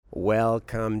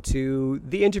Welcome to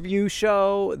the interview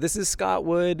show. This is Scott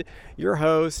Wood, your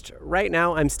host. Right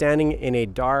now, I'm standing in a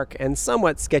dark and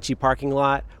somewhat sketchy parking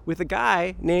lot with a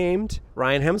guy named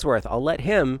Ryan Hemsworth. I'll let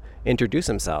him introduce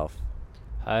himself.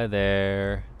 Hi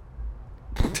there.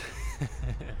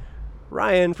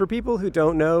 Ryan, for people who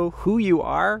don't know who you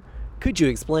are, could you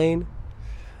explain?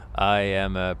 I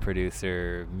am a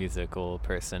producer, musical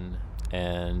person,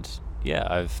 and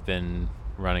I've been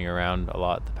running around a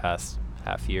lot the past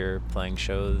half year playing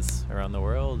shows around the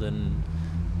world, and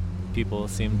people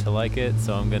seem to like it,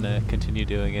 so I'm gonna continue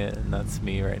doing it, and that's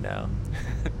me right now.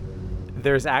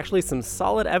 There's actually some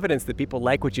solid evidence that people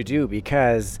like what you do,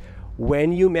 because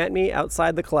when you met me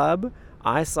outside the club,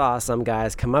 I saw some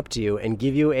guys come up to you and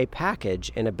give you a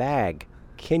package in a bag.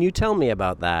 Can you tell me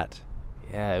about that?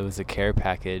 Yeah, it was a care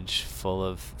package full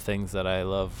of things that I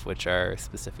love, which are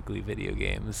specifically video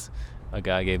games. A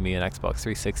guy gave me an Xbox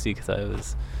 360 because I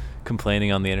was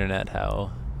complaining on the internet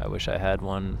how I wish I had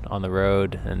one on the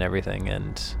road and everything,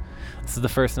 and this is the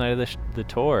first night of the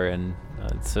tour, and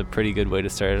it's a pretty good way to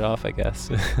start it off, I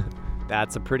guess.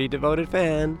 That's a pretty devoted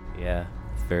fan. Yeah,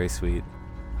 it's very sweet.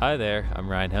 Hi there, I'm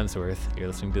Ryan Hemsworth. You're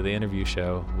listening to The Interview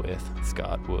Show with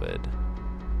Scott Wood.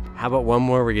 How about one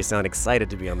more where you sound excited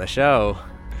to be on the show?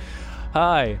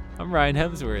 Hi, I'm Ryan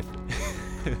Hemsworth.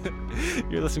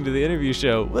 You're listening to The Interview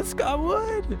Show with Scott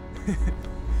Wood.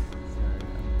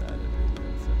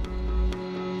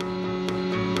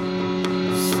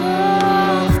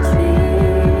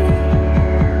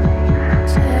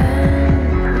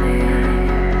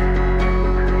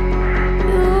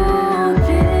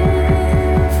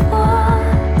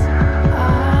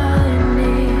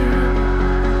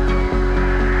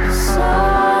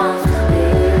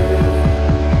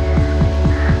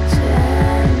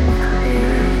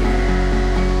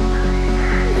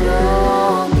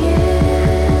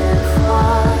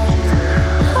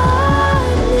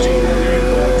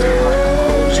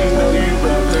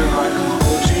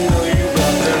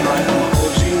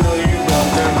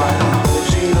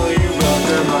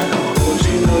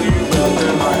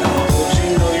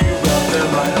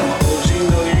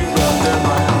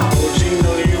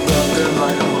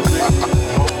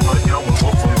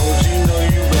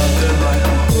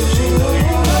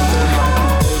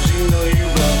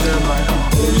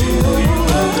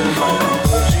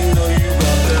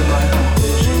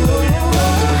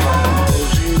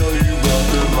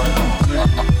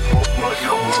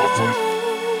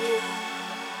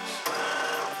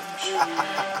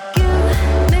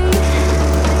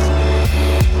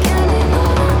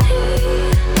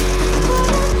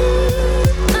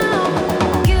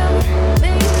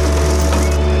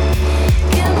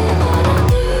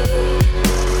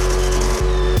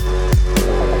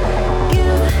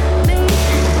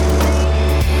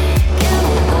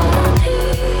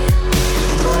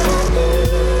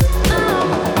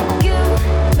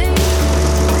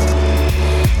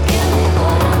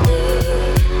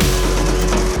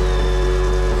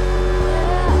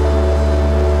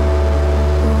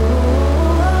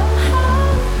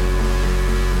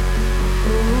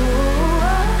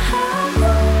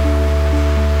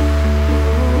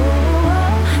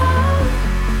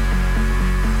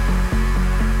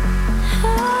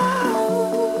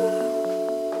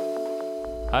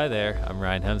 Hi there, I'm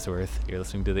Ryan Hemsworth. You're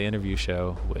listening to The Interview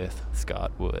Show with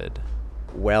Scott Wood.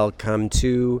 Welcome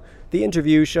to The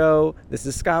Interview Show. This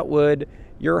is Scott Wood,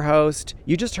 your host.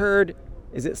 You just heard,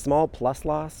 is it Small Plus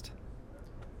Lost?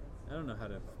 I don't know how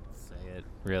to say it,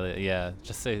 really. Yeah,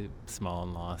 just say Small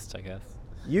and Lost, I guess.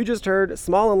 You just heard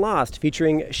Small and Lost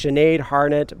featuring Sinead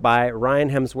Harnett by Ryan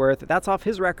Hemsworth. That's off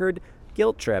his record,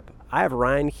 Guilt Trip. I have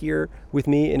Ryan here with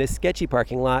me in a sketchy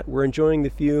parking lot. We're enjoying the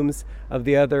fumes of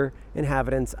the other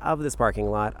inhabitants of this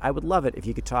parking lot. I would love it if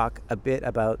you could talk a bit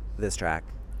about this track.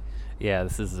 Yeah,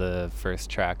 this is the first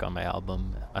track on my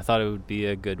album. I thought it would be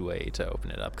a good way to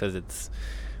open it up because it's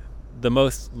the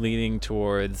most leaning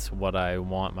towards what I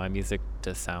want my music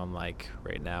to sound like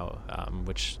right now,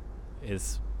 which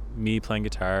is me playing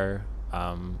guitar,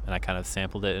 and I kind of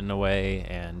sampled it in a way,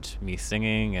 and me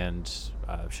singing, and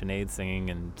Sinead singing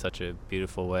in such a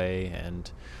beautiful way, and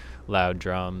loud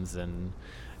drums, and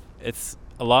it's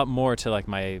a lot more to like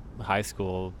my high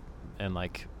school and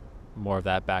like more of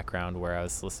that background where I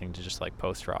was listening to just like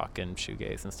post rock and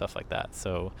shoegaze and stuff like that.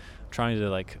 So trying to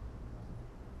like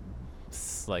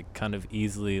kind of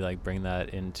easily like bring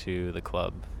that into the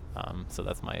club. So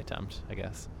that's my attempt, I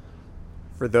guess.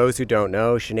 For those who don't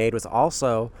know, Sinead was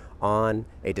also on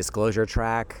a Disclosure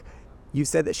track. You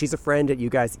said that she's a friend, that you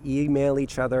guys email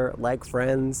each other like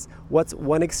friends. What's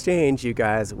one exchange you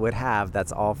guys would have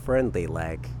that's all friendly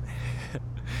like?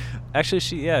 Actually,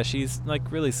 she's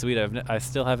like really sweet. I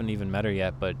still haven't even met her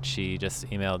yet, but she just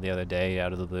emailed the other day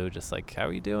out of the blue, just like, "How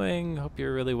are you doing? Hope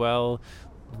you're really well.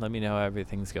 Let me know how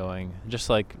everything's going." Just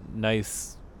like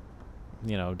nice,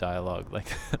 dialogue like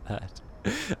that.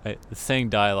 Saying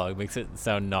dialogue makes it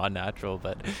sound not natural,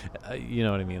 but you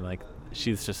know what I mean. Like,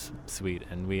 she's just sweet,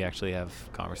 and we actually have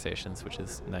conversations, which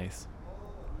is nice.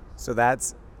 So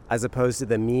that's as opposed to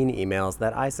the mean emails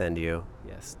that I send you.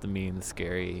 Yes, the mean,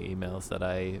 scary emails that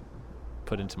I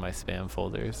put into my spam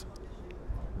folders.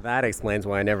 That explains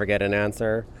why I never get an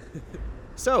answer.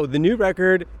 So, the new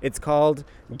record, it's called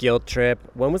Guilt Trip.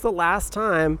 When was the last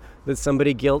time that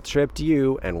somebody guilt tripped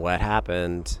you, and what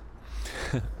happened?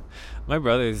 My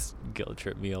brothers guilt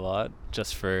trip me a lot,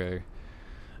 just for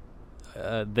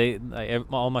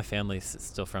all my family's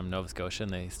still from Nova Scotia,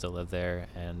 and they still live there,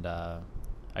 and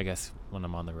I guess when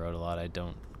I'm on the road a lot, I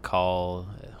don't call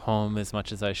home as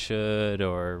much as I should,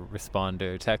 or respond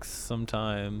to texts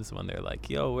sometimes when they're like,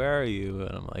 "Yo, where are you?"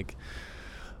 And I'm like,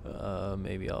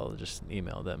 maybe I'll just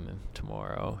email them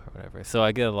tomorrow or whatever. So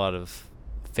I get a lot of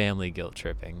family guilt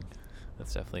tripping.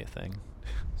 That's definitely a thing.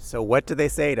 So what do they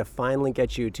say to finally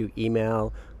get you to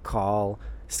email, call,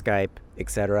 Skype,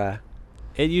 etc.?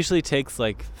 It usually takes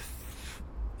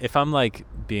if I'm like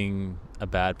being a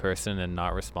bad person and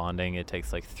not responding, it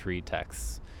takes like 3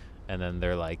 texts, and then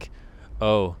they're like,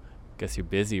 "Oh, guess you're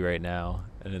busy right now,"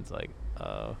 and it's like,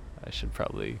 "Oh, I should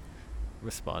probably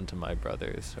respond to my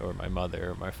brothers or my mother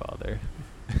or my father."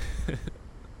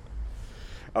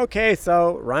 Okay,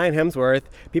 so Ryan Hemsworth,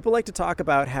 people like to talk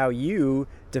about how you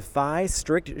defy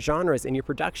strict genres in your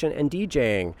production and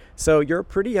DJing. So you're a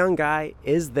pretty young guy.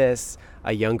 Is this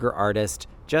a younger artist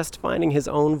just finding his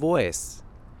own voice?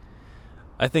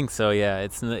 I think so, yeah.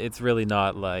 It's really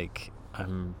not like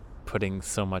I'm putting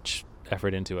so much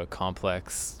effort into a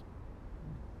complex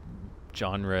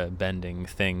genre bending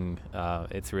thing.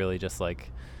 It's really just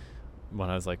like, when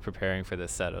I was like preparing for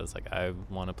this set, I was like, I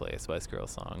want to play a Spice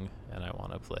Girls song, and I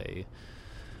want to play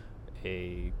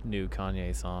a new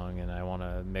Kanye song, and I want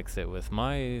to mix it with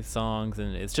my songs,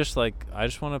 and it's just like, I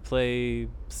just want to play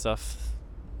stuff.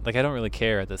 Like, I don't really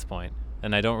care at this point,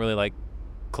 and I don't really like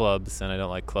clubs, and I don't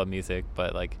like club music,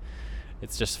 but like,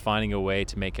 it's just finding a way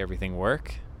to make everything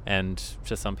work. And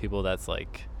to some people that's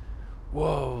like,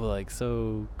 whoa, like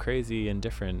so crazy and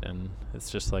different, and it's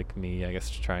just like me, I guess,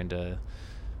 trying to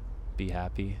be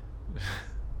happy.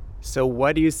 So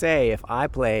what do you say if I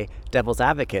play devil's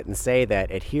advocate and say that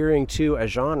adhering to a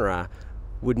genre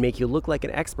would make you look like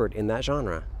an expert in that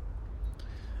genre?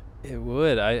 It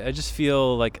would. I just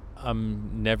feel like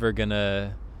I'm never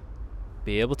gonna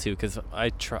be able to, because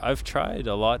I've tried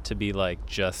a lot to be like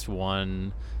just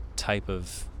one type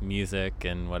of music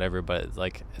and whatever, but it's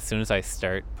like, as soon as I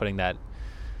start putting that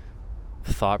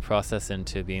thought process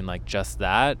into being like just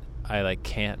that, I like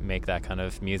can't make that kind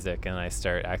of music, and I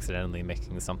start accidentally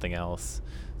making something else.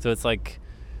 So it's like,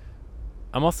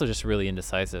 I'm also just really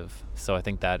indecisive, so I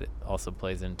think that also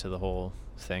plays into the whole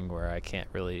thing where I can't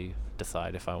really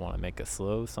decide if I want to make a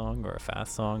slow song or a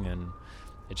fast song, and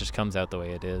it just comes out the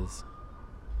way it is.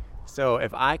 So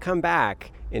if I come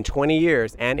back in 20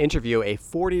 years and interview a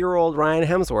 40-year-old Ryan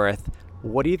Hemsworth,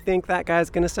 what do you think that guy's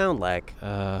going to sound like?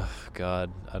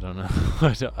 God, I don't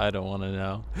know. I don't want to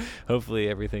know. Hopefully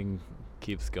everything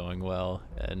keeps going well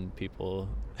and people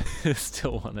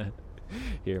still want to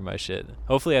hear my shit.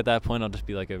 Hopefully at that point I'll just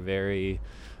be like a very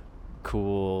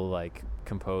cool like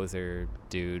composer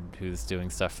dude who's doing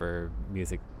stuff for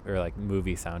music or like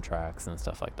movie soundtracks and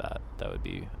stuff like that. That would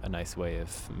be a nice way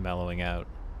of mellowing out.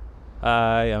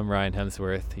 Hi, I'm Ryan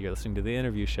Hemsworth. You're listening to The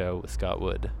Interview Show with Scott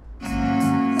Wood.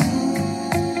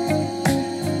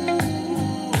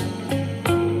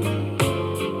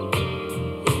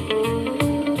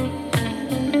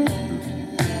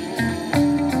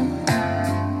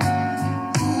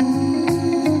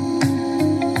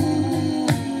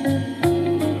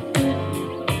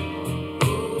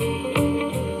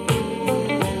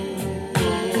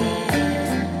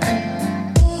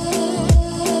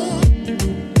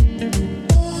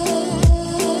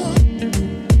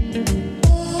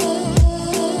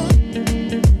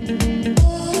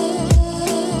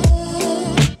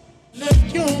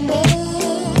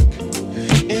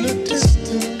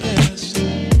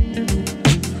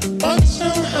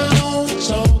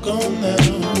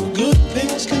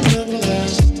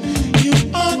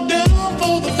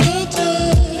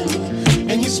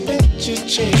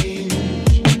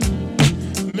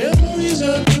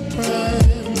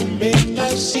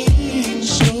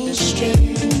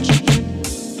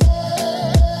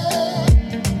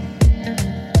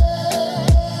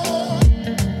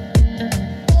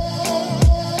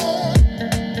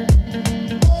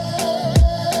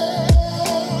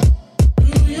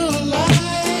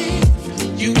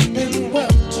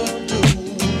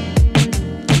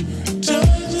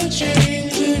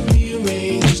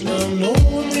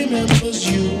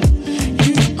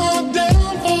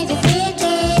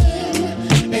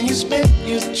 expect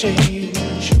you to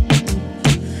change.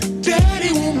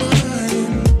 Daddy won't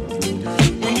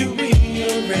mind when you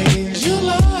rearrange your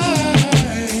life.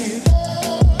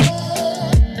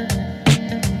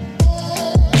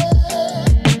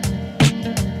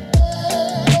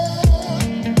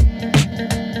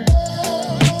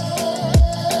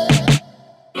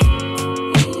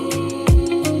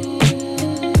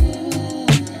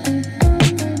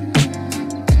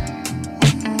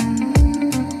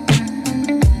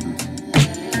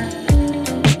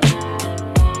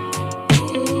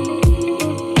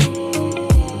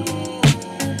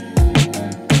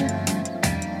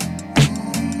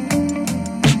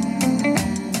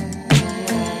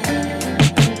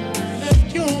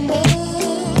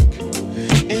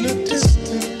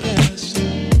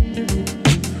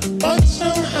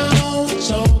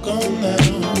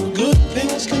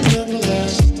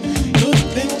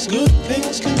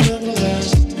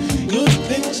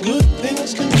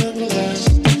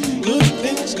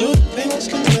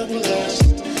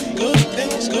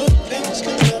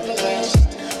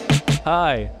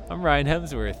 Hi, I'm Ryan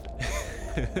Hemsworth.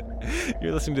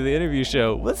 You're listening to The Interview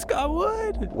Show with Scott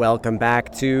Wood. Welcome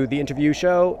back to The Interview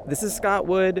Show. This is Scott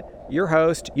Wood, your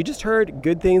host. You just heard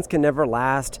Good Things Can Never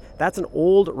Last. That's an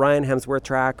old Ryan Hemsworth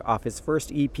track off his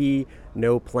first EP,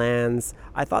 No Plans.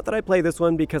 I thought that I'd play this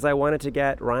one because I wanted to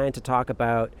get Ryan to talk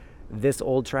about this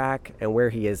old track and where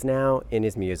he is now in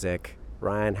his music.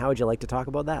 Ryan, how would you like to talk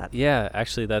about that? Yeah,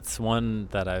 actually, that's one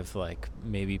that I've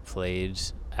maybe played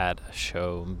at a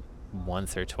show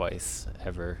once or twice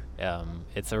ever.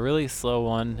 It's a really slow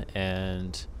one,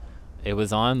 and it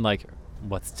was on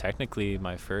what's technically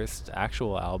my first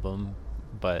actual album,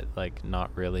 but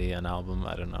not really an album.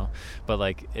 I don't know, but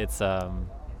it's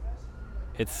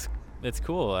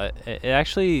cool.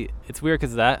 It's weird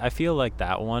because I feel like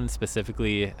that one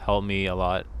specifically helped me a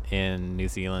lot in New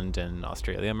Zealand and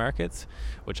Australia markets,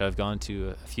 which I've gone to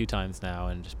a few times now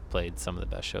and just played some of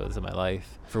the best shows of my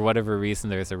life. For whatever reason,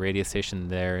 there's a radio station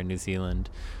there in New Zealand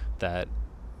that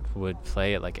would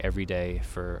play it every day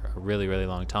for a really, really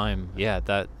long time. Yeah,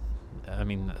 that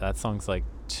song's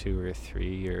 2 or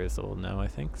 3 years old now, I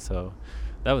think. So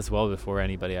that was well before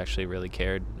anybody actually really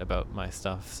cared about my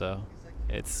stuff. So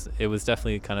it was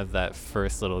definitely kind of that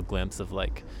first little glimpse of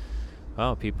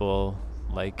oh, people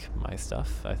like my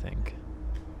stuff, I think.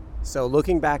 So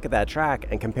looking back at that track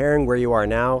and comparing where you are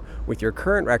now with your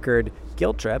current record,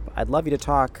 Guilt Trip, I'd love you to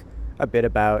talk a bit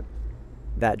about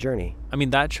that journey. I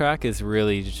mean, that track is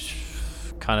really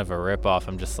kind of a rip-off.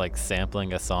 I'm just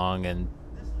sampling a song and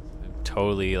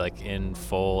totally in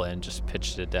full and just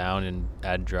pitched it down and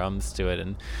add drums to it,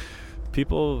 and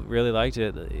people really liked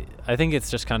it. I think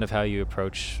it's just kind of how you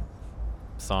approach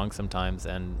songs sometimes,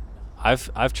 and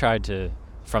I've tried to,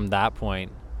 from that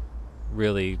point,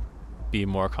 really be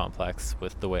more complex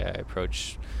with the way I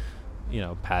approach,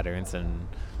 patterns and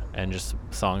just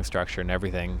song structure and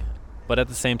everything. But at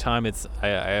the same time,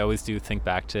 I always do think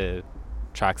back to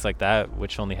tracks like that,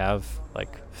 which only have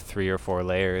 3 or 4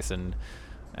 layers, and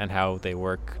how they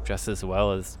work just as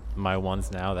well as my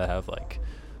ones now that have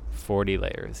 40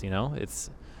 layers.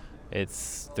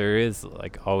 There is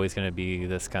always going to be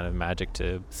this kind of magic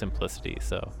to simplicity.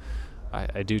 So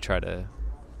I do try to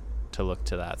look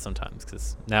to that sometimes,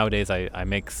 because nowadays I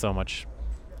make so much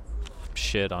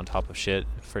shit on top of shit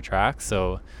for tracks,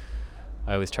 so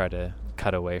I always try to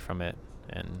cut away from it.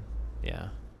 And yeah.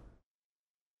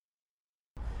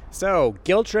 So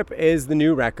Guilt Trip is the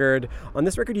new record. On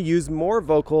this record you use more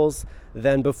vocals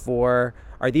than before.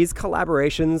 Are these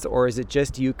collaborations, or is it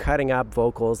just you cutting up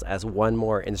vocals as one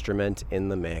more instrument in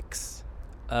the mix?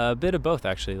 A bit of both,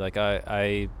 actually.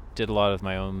 I did a lot of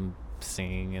my own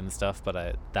singing and stuff,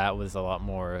 but that was a lot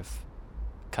more of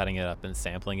cutting it up and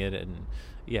sampling it and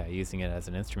using it as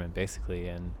an instrument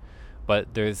basically. But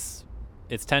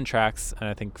it's 10 tracks, and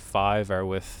I think 5 are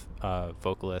with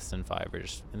vocalists and 5 are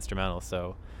just instrumental.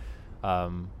 So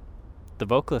the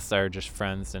vocalists are just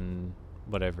friends and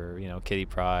whatever, Kitty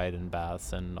Pryde and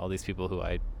Bass and all these people who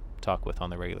I talk with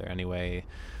on the regular anyway.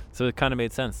 So it kind of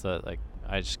made sense that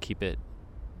I just keep it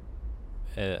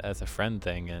as a friend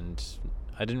thing, and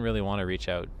I didn't really want to reach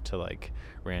out to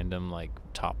random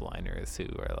top liners who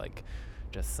are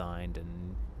just signed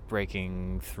and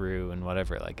breaking through and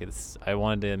whatever. I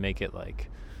wanted to make it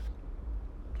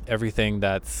everything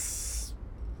that's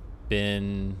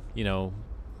been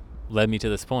led me to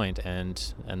this point,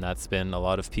 and that's been a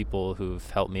lot of people who've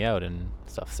helped me out and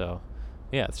stuff. So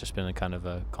yeah, it's just been a kind of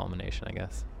a culmination, I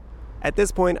guess. At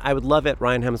this point, I would love it,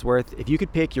 Ryan Hemsworth, if you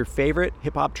could pick your favorite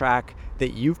hip-hop track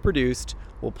that you've produced.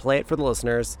 We'll play it for the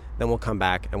listeners, then we'll come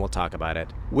back and we'll talk about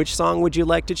it. Which song would you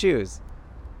like to choose?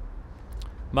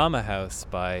 Mama House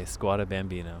by Squatta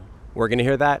Bambino. We're going to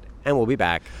hear that, and we'll be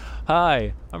back.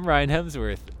 Hi, I'm Ryan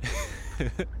Hemsworth.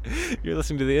 You're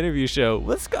listening to The Interview Show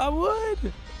with Scott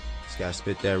Wood. Just gotta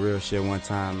spit that real shit one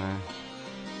time, man.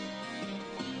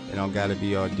 It don't gotta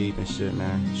be all deep and shit,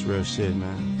 man. It's real shit,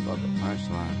 man. Fuck a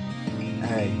punchline.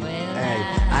 Hey,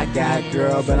 I got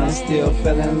girl, but I'm still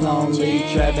feeling lonely.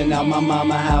 Trapping out my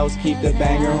mama house, keep the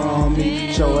banger on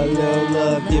me. Show a little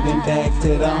love, giving back to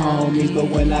the homies. But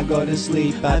when I go to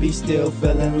sleep, I be still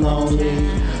feeling lonely.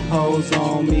 Hoes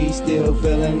on me, still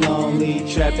feeling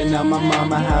lonely. Trapping out my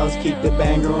mama house, keep the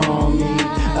banger on me.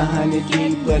 100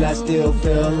 deep, but I still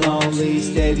feel lonely.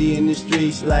 Steady in the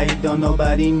streets, like don't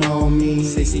nobody know me.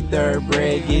 63rd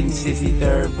bread, getting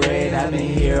 63rd bread. I've been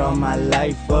here all my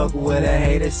life, fuck what a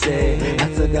hater said.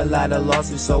 I took a lot of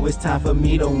losses, so it's time for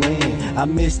me to win. I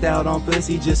missed out on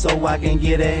pussy just so I can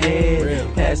get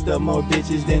ahead. Passed up more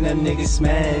bitches than a nigga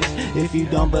smash. If you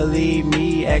don't believe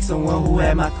me, ask someone who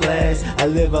had my class. I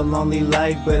live a lonely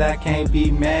life, but I can't be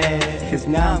mad. Cause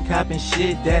now I'm copping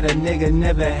shit that a nigga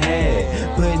never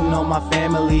had. Putting on my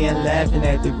family and laughing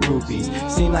at the groupies.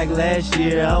 Seemed like last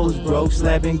year I was broke,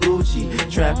 slapping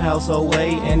Gucci. Trap house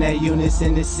away and that units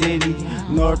in the city.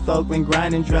 North Oakland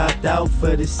grinding, dropped out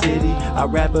for the city. I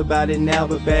rap about it now,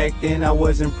 but back then I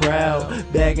wasn't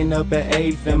proud. Bagging up at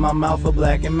 8th and my mouth a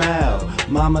black and mild.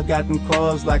 Mama got them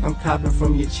calls like I'm copping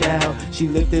from your child. She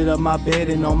lifted up my bed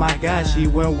and oh my God, she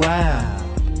went wild.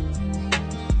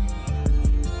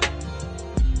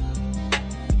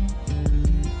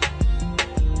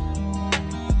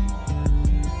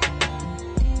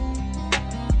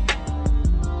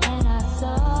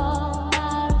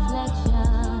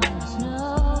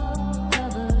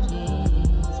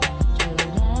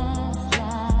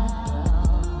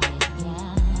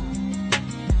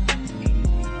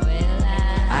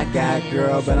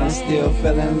 Girl, but I'm still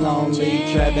feeling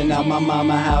lonely. Trapping out my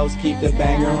mama house, keep the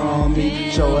banger on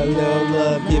me. Show a little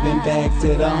love, giving back to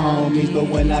the homies. But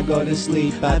when I go to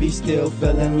sleep, I be still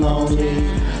feeling lonely.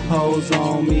 Hoes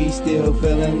on me, still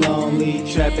feeling lonely.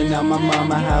 Trapping out my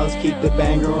mama house, keep the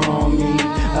banger on me.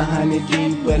 100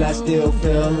 deep, but I still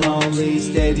feel lonely.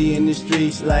 Steady in the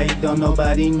streets, like don't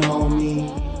nobody know me.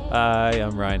 Hi,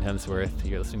 I'm Ryan Hemsworth.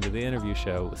 You're listening to The Interview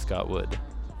Show with Scott Wood.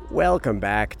 Welcome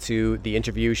back to The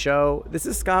Interview Show. This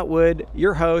is Scott Wood,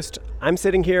 your host. I'm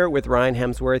sitting here with Ryan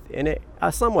Hemsworth in a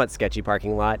somewhat sketchy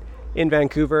parking lot in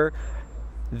Vancouver.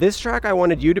 This track I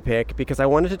wanted you to pick because I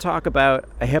wanted to talk about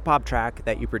a hip-hop track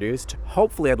that you produced.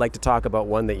 Hopefully I'd like to talk about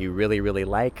one that you really, really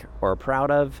like or are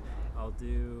proud of. I'll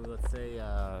do, let's say,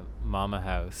 Mama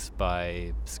House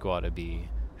by Squatta B,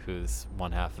 who's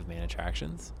one half of Main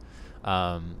Attractions.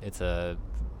 It's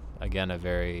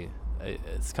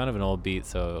it's kind of an old beat,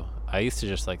 so I used to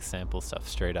just like sample stuff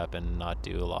straight up and not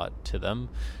do a lot to them,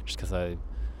 just because I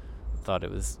thought it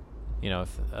was,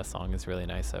 if a song is really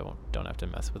nice, I don't have to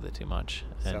mess with it too much.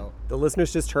 And So the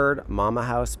listeners just heard Mama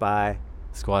House by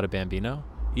Squatta Bambino.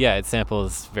 Yeah, it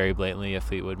samples very blatantly a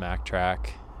Fleetwood Mac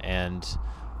track, and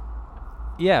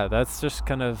yeah, that's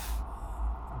kind of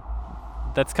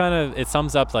it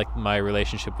sums up like my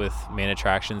relationship with Main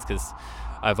Attractions, because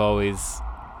I've always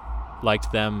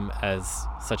liked them as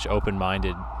such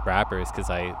open-minded rappers, because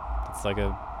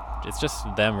it's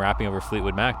just them rapping over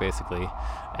Fleetwood Mac basically,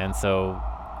 and so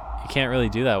you can't really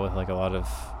do that with like a lot of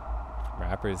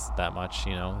rappers that much.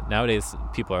 Nowadays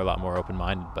people are a lot more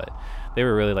open-minded, but they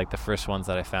were really like the first ones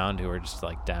that I found who were just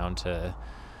like down to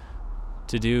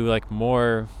do like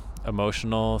more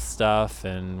emotional stuff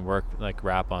and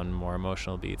rap on more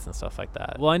emotional beats and stuff like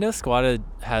that. Well, I know Squatta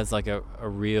has like a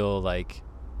real like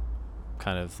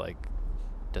kind of like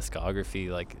discography,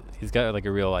 like he's got like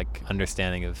a real like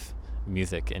understanding of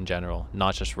music in general,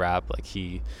 not just rap.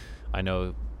 I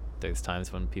know there's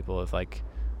times when people have like,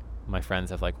 my friends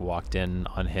have like walked in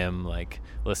on him like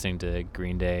listening to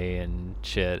Green Day and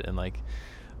shit, and like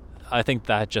I think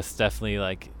that just definitely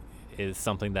like is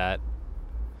something that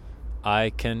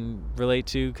I can relate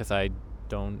to, because I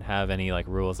don't have any like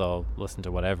rules. I'll listen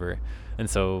to whatever, and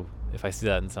so if I see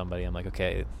that in somebody, I'm like,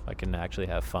 okay, I can actually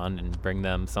have fun and bring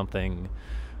them something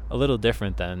a little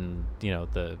different than,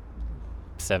 the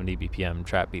 70 BPM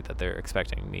trap beat that they're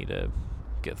expecting me to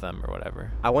give them or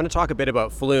whatever. I want to talk a bit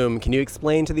about Flume. Can you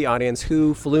explain to the audience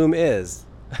who Flume is?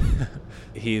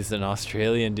 He's an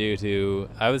Australian dude who,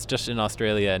 I was just in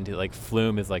Australia, and like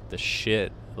Flume is like the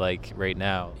shit like right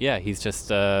now. Yeah, he's just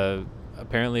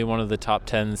apparently one of the top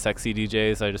 10 sexy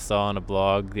DJs I just saw on a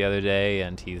blog the other day,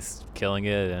 and he's killing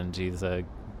it, and he's a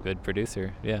good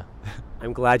producer. Yeah.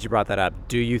 I'm glad you brought that up.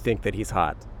 Do you think that he's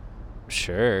hot?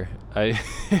 Sure. I'm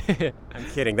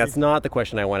kidding. That's not the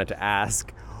question I wanted to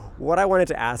ask. What I wanted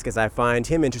to ask is I find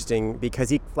him interesting because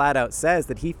he flat out says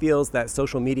that he feels that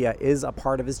social media is a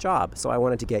part of his job. So I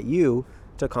wanted to get you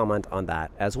to comment on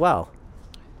that as well.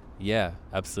 Yeah,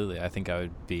 absolutely. I think I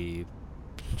would be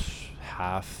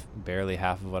barely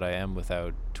half of what I am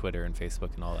without Twitter and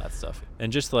Facebook and all that stuff.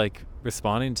 And just like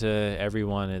responding to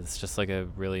everyone is just like a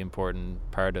really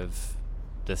important part of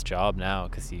this job now,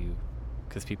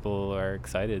 because people are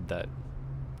excited that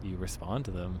you respond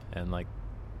to them, and like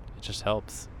it just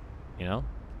helps, you know?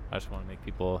 I just want to make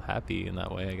people happy in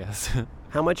that way, I guess.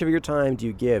 How much of your time do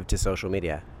you give to social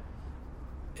media?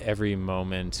 Every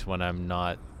moment when I'm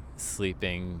not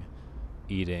sleeping,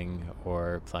 eating,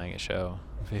 or playing a show,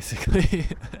 basically,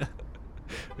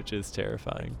 which is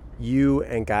terrifying. You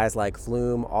and guys like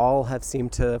Flume all have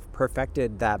seemed to have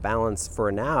perfected that balance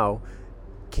for now.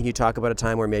 Can you talk about a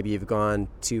time where maybe you've gone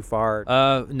too far?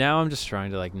 Now I'm just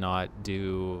trying to like not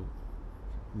do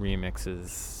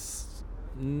remixes,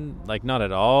 like not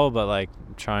at all, but like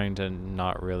trying to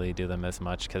not really do them as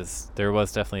much, because there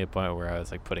was definitely a point where I was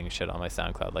like putting shit on my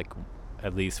SoundCloud like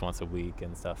at least once a week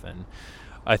and stuff, and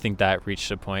I think that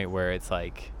reached a point where it's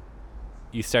like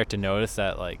you start to notice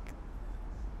that like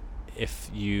if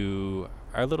you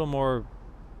are a little more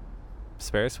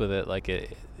sparse with it, like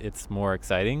it's more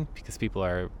exciting because people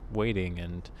are waiting,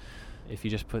 and if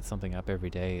you just put something up every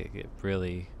day, it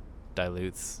really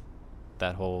dilutes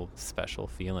that whole special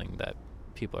feeling that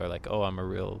people are like, oh, I'm a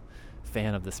real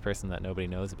fan of this person that nobody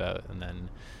knows about, and then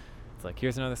it's like,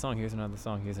 here's another song, here's another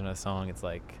song, here's another song. It's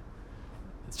like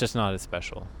it's just not as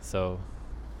special. So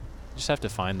you just have to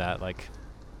find that like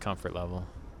comfort level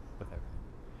with everything.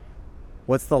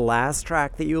 What's the last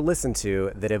track that you listened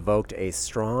to that evoked a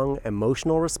strong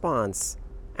emotional response,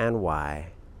 and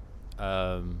why?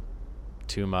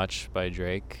 Too Much by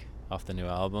Drake off the new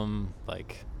album,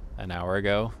 like an hour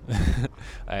ago.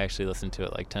 I actually listened to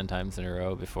it like 10 times in a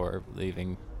row before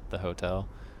leaving the hotel.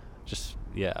 Just,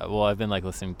 yeah, well, I've been like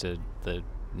listening to the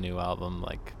new album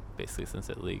like basically since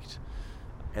it leaked.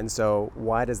 And so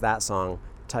why does that song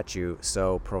touch you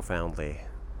so profoundly?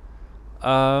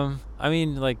 I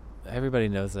mean, like, everybody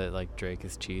knows that like Drake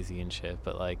is cheesy and shit,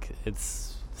 but like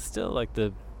it's still like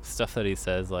the stuff that he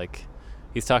says, like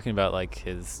he's talking about like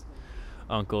his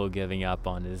uncle giving up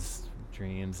on his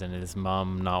dreams and his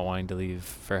mom not wanting to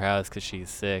leave her house because she's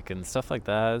sick and stuff like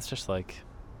that. It's just like,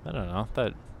 I don't know,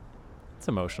 that it's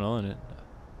emotional, and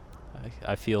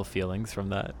I feel feelings from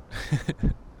that.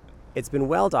 It's been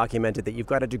well documented that you've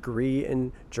got a degree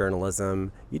in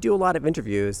journalism. You do a lot of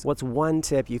interviews. What's one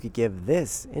tip you could give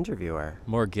this interviewer?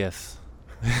 More gifts.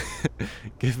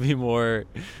 Give me more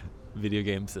video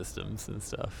game systems and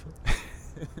stuff.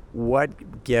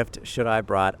 What gift should I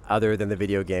brought other than the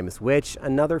video games, which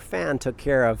another fan took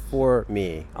care of for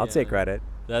me? I'll take credit.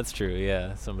 That's true,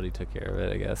 yeah. Somebody took care of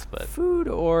it, I guess. But food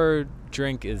or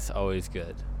drink is always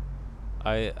good.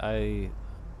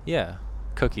 Yeah,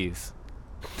 cookies.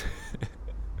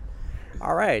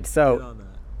 All right, so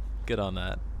Good on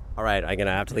that. All right, I'm going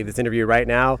to have to leave this interview right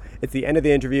now. It's the end of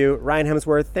the interview. Ryan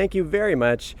Hemsworth, thank you very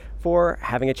much for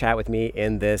having a chat with me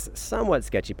in this somewhat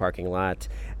sketchy parking lot.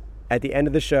 At the end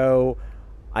of the show,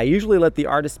 I usually let the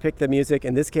artist pick the music.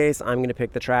 In this case, I'm going to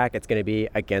pick the track. It's going to be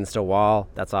Against a Wall.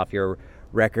 That's off your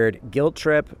record, Guilt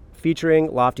Trip,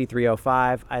 featuring Lofty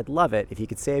 305. I'd love it if you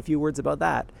could say a few words about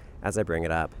that as I bring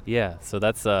it up. Yeah, so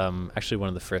that's actually one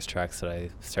of the first tracks that I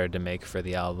started to make for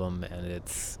the album, and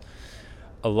it's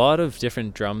a lot of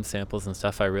different drum samples and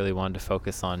stuff. I really wanted to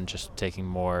focus on just taking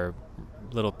more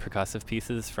little percussive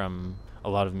pieces from a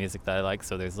lot of music that I like.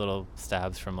 So there's little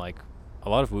stabs from like a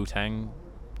lot of Wu-Tang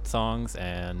songs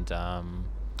and a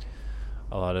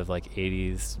lot of like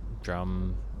 80s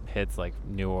drum hits like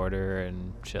New Order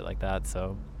and shit like that.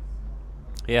 So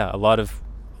yeah, a lot of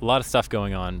stuff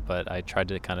going on, but I tried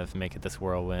to kind of make it this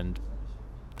whirlwind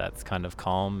that's kind of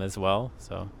calm as well.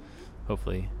 So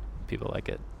hopefully people like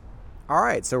it. All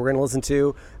right, so we're going to listen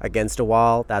to Against a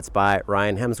Wall. That's by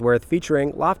Ryan Hemsworth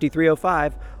featuring Lofty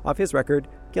 305 off his record,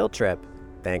 Guilt Trip.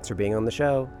 Thanks for being on the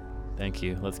show. Thank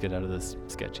you. Let's get out of this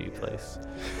sketchy place.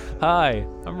 Hi,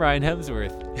 I'm Ryan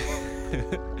Hemsworth.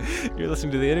 You're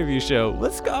listening to the interview show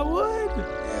with Scott Wood.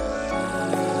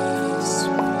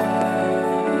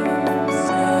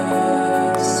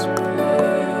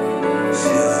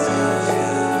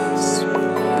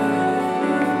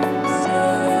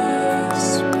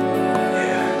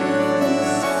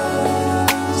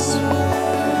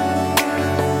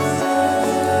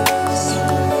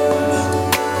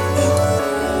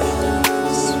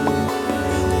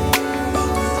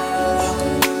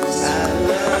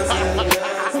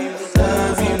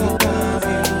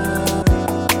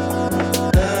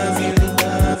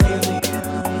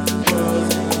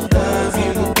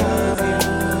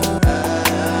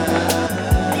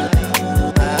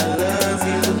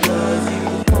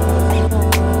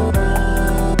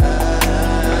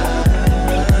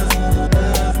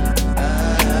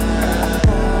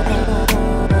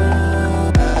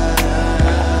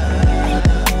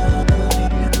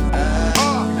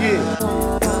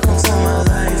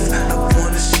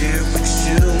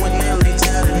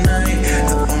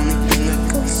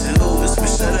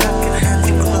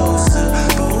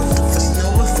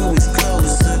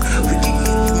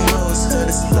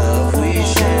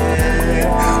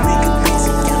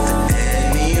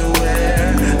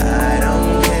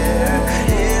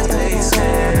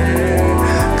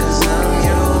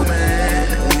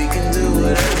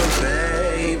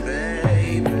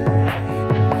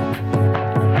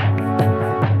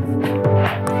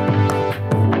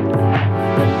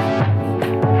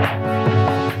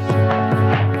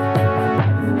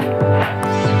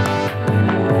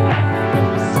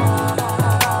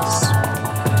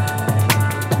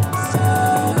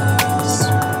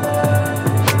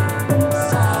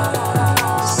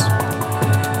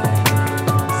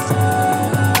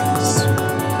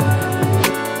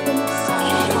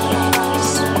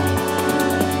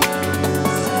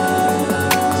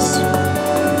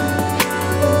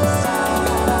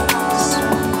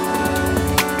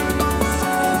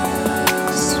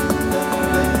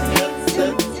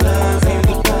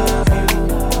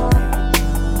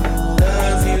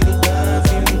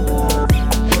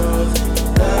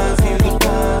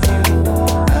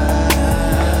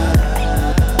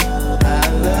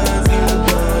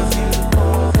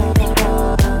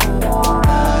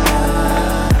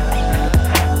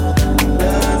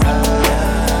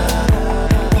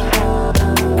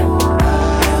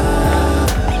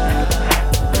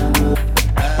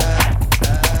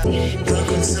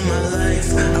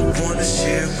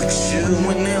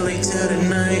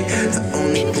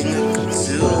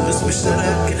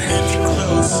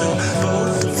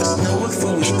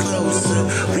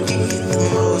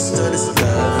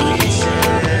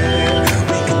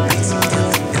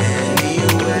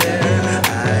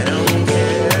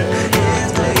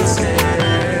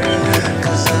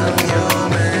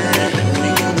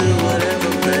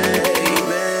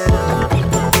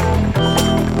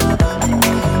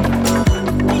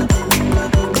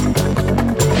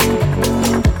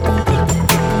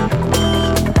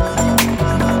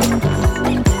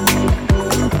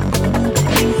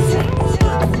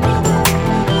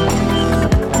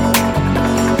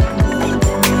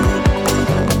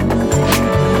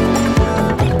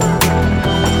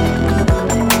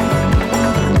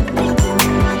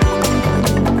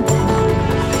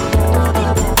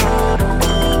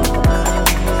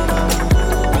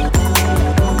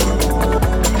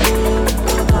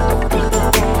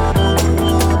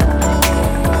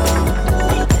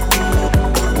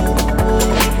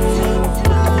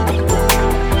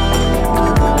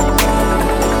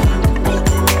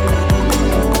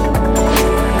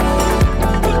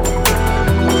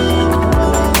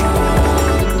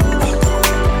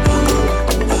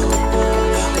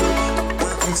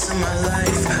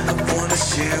 life I wanna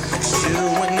share with you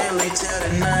and nearly till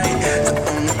the night.